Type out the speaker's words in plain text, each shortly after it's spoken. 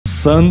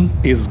sun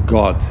is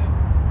God,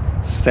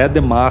 said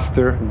the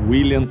master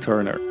William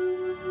Turner.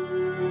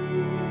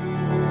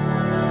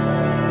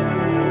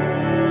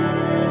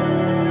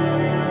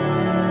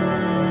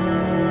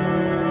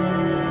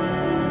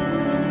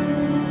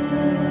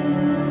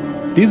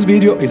 This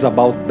video is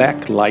about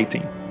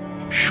backlighting,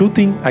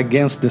 shooting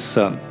against the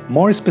sun,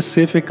 more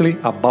specifically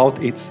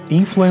about its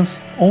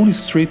influence on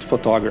street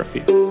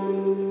photography.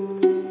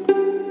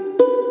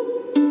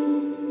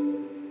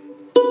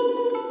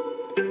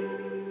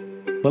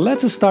 But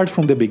let's start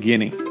from the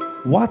beginning.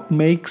 What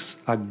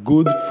makes a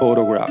good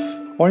photograph?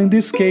 Or in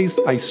this case,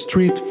 a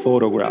street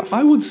photograph?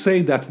 I would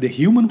say that the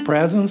human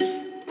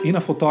presence in a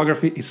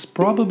photography is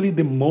probably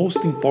the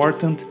most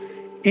important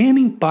and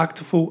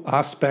impactful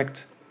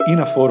aspect in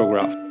a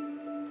photograph.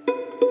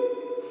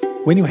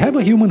 When you have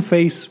a human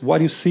face,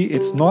 what you see,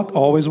 it's not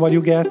always what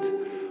you get.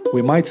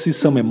 We might see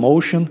some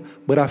emotion,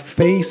 but a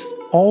face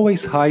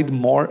always hides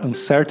more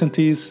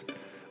uncertainties,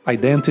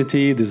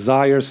 identity,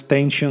 desires,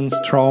 tensions,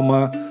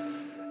 trauma.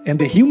 And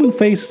the human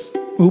face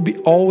will be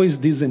always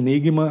this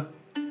enigma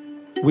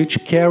which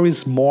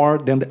carries more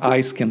than the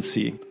eyes can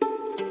see.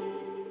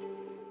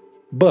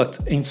 But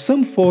in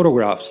some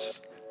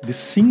photographs, the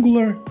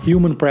singular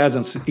human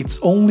presence is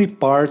only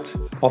part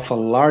of a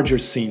larger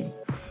scene.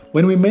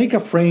 When we make a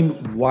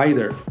frame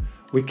wider,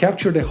 we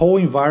capture the whole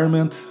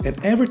environment and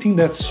everything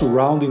that's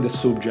surrounding the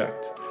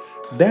subject.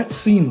 That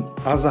scene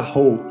as a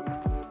whole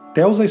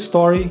tells a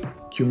story,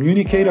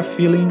 communicates a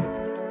feeling,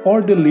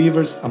 or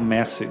delivers a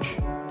message.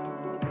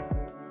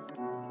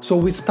 So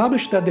we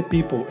establish that the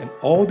people and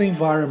all the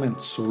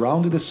environment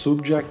surrounding the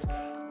subject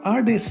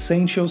are the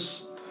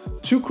essentials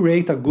to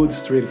create a good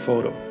street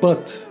photo.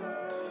 But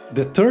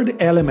the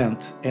third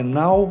element, and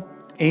now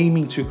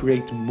aiming to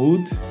create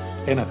mood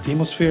and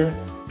atmosphere,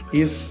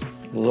 is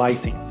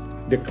lighting.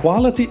 The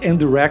quality and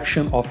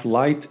direction of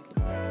light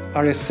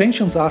are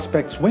essential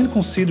aspects when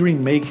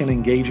considering making an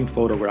engaging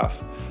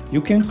photograph.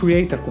 You can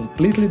create a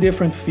completely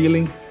different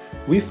feeling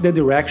with the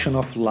direction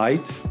of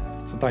light,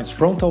 sometimes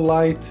frontal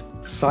light,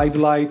 side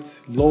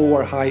light, low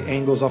or high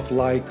angles of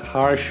light,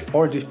 harsh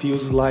or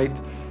diffuse light,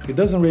 it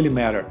doesn't really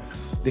matter.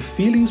 The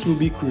feelings will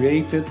be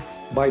created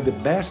by the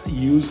best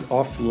use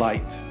of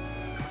light.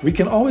 We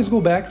can always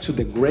go back to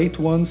the great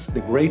ones,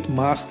 the great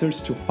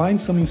masters, to find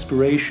some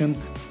inspiration.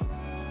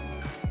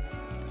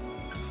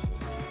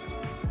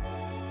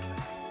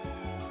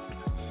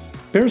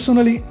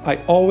 Personally, I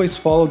always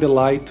follow the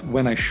light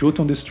when I shoot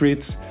on the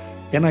streets,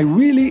 and I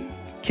really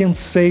can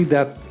say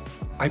that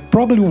I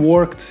probably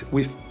worked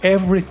with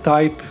every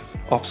type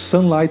of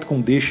sunlight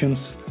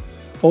conditions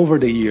over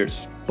the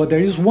years. But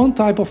there is one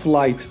type of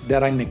light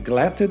that I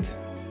neglected,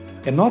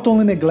 and not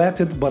only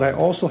neglected, but I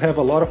also have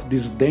a lot of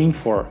disdain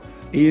for,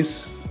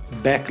 is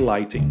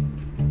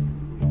backlighting.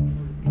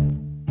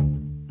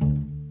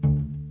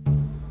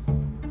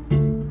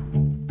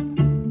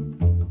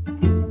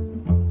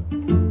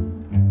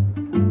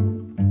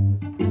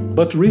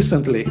 But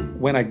recently,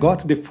 when I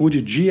got the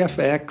Fuji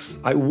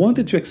GFX, I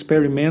wanted to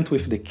experiment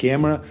with the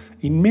camera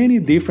in many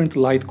different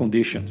light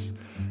conditions.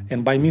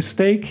 And by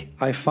mistake,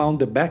 I found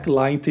the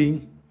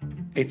backlighting,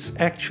 it's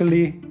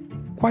actually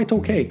quite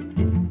okay.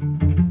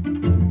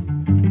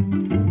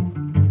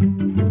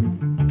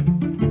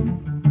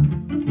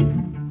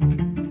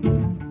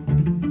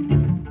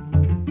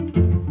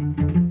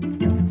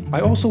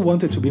 I also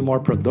wanted to be more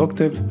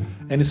productive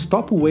and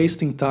stop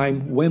wasting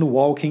time when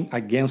walking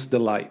against the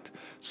light.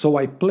 So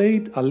I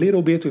played a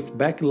little bit with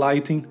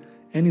backlighting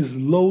and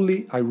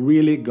slowly I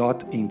really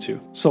got into.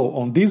 So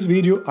on this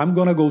video, I'm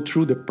gonna go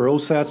through the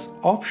process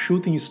of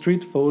shooting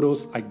street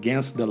photos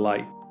against the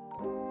light.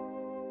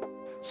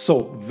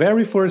 So,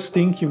 very first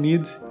thing you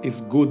need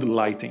is good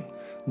lighting.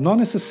 Not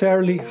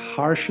necessarily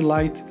harsh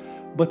light,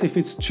 but if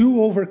it's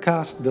too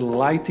overcast, the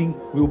lighting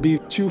will be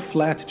too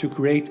flat to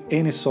create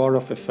any sort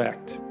of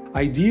effect.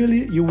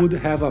 Ideally, you would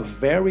have a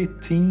very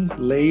thin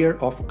layer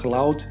of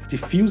cloud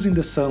diffusing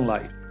the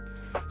sunlight.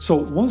 So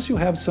once you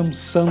have some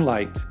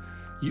sunlight,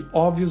 you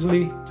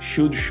obviously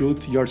should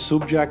shoot your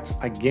subjects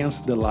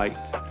against the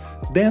light.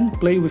 Then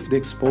play with the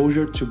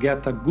exposure to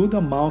get a good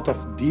amount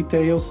of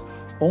details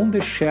on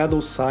the shadow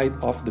side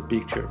of the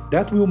picture.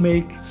 That will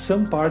make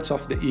some parts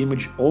of the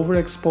image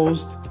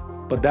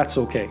overexposed, but that's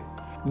okay.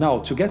 Now,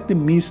 to get the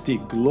misty,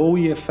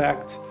 glowy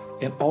effect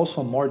and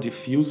also a more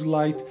diffuse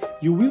light,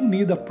 you will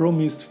need a Pro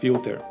Mist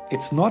filter.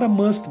 It's not a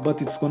must,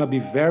 but it's gonna be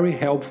very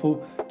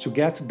helpful to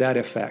get that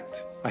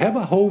effect. I have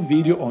a whole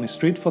video on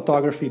street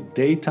photography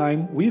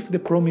daytime with the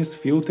Pro Mist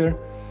filter.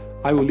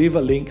 I will leave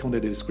a link on the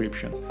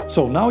description.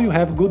 So now you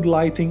have good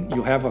lighting,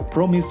 you have a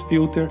Pro Mist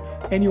filter,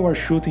 and you are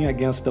shooting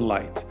against the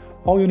light.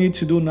 All you need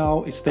to do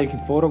now is taking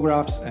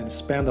photographs and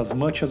spend as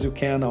much as you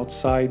can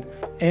outside.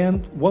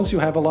 And once you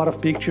have a lot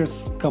of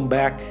pictures, come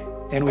back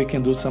and we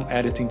can do some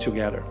editing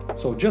together.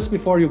 So just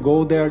before you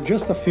go there,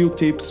 just a few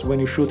tips when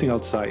you're shooting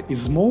outside.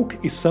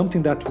 Smoke is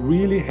something that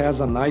really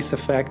has a nice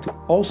effect.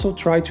 Also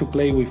try to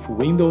play with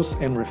windows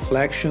and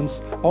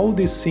reflections. All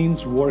these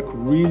scenes work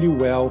really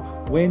well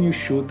when you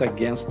shoot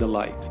against the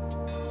light.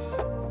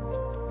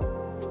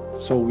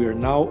 So we are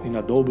now in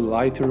Adobe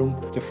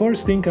Lightroom. The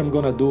first thing I'm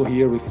gonna do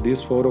here with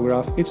this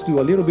photograph is do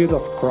a little bit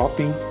of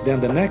cropping. Then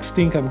the next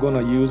thing I'm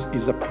gonna use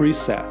is a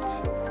preset.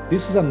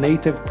 This is a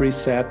native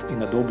preset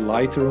in Adobe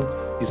Lightroom.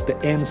 It's the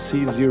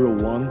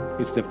NC01.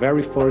 It's the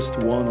very first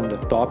one on the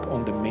top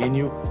on the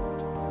menu.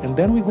 And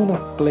then we're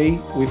gonna play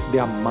with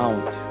the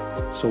amount.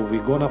 So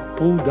we're gonna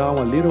pull down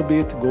a little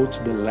bit, go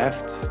to the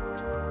left.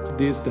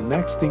 The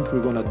next thing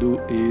we're gonna do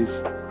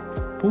is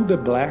pull the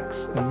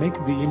blacks and make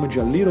the image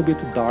a little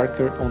bit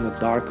darker on the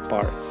dark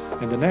parts.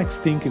 And the next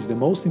thing is the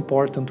most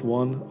important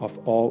one of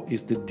all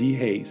is the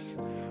dehaze.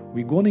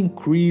 We're gonna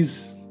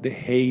increase the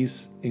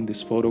haze in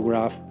this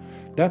photograph.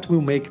 That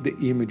will make the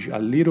image a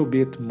little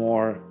bit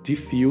more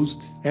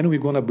diffused, and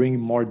we're gonna bring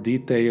more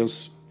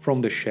details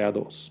from the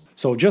shadows.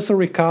 So just a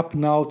recap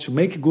now, to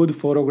make good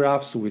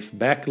photographs with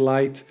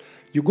backlight,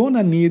 you're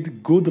gonna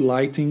need good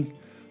lighting,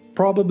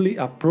 probably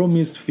a Pro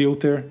Mist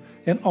filter,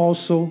 and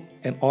also,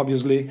 and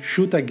obviously,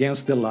 shoot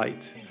against the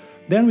light.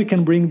 Then we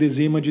can bring these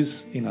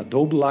images in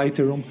Adobe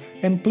Lightroom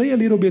and play a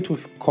little bit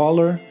with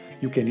color.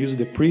 You can use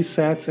the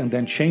presets and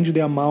then change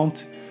the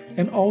amount,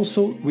 and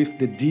also with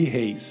the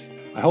dehaze.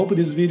 I hope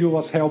this video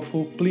was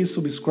helpful. Please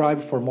subscribe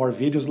for more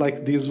videos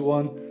like this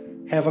one.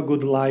 Have a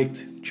good light.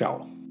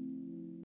 Ciao.